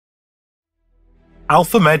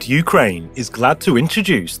Alfamed Ukraine is glad to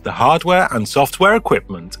introduce the hardware and software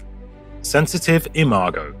equipment Sensitiv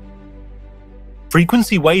Imago.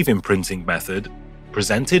 Frequency wave imprinting method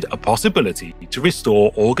presented a possibility to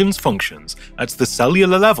restore organs' functions at the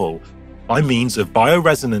cellular level by means of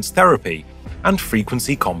bioresonance therapy and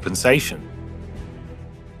frequency compensation.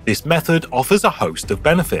 This method offers a host of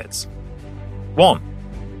benefits. 1.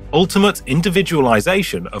 Ultimate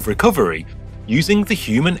individualization of recovery using the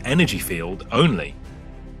human energy field only.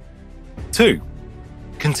 2.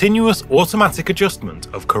 Continuous automatic adjustment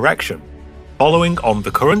of correction, following on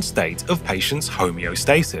the current state of patient's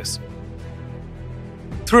homeostasis.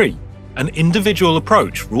 3. An individual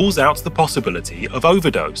approach rules out the possibility of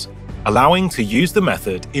overdose, allowing to use the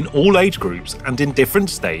method in all age groups and in different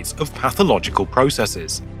states of pathological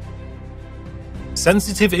processes.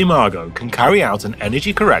 Sensitiv Imago can carry out an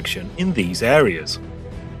energy correction in these areas: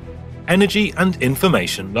 energy and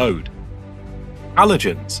information load.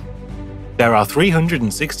 Allergens. There are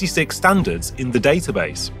 366 standards in the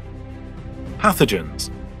database. Pathogens.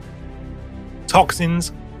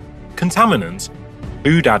 Toxins, contaminants,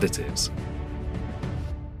 food additives.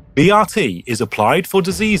 BRT is applied for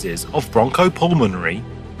diseases of bronchopulmonary,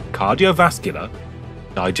 cardiovascular,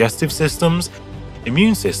 digestive systems,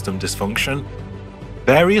 immune system dysfunction,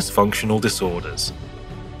 various functional disorders.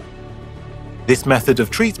 This method of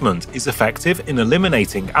treatment is effective in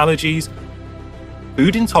eliminating allergies,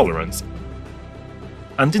 food intolerance,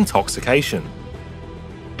 and intoxication.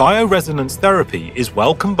 Bioresonance therapy is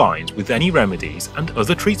well combined with any remedies and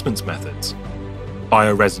other treatment methods.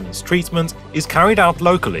 Bioresonance treatment is carried out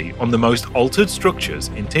locally on the most altered structures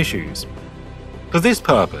in tissues. For this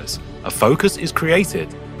purpose, a focus is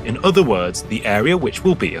created, in other words, the area which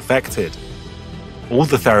will be affected. All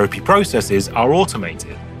the therapy processes are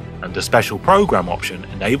automated, and a special program option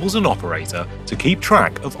enables an operator to keep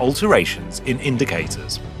track of alterations in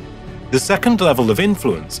indicators. The second level of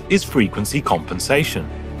influence is frequency compensation.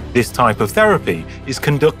 This type of therapy is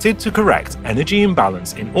conducted to correct energy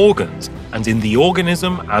imbalance in organs and in the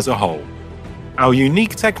organism as a whole. Our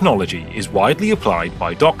unique technology is widely applied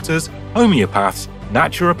by doctors, homeopaths,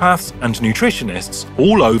 naturopaths, and nutritionists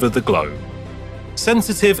all over the globe.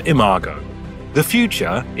 Sensitiv Imago. The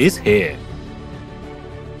future is here.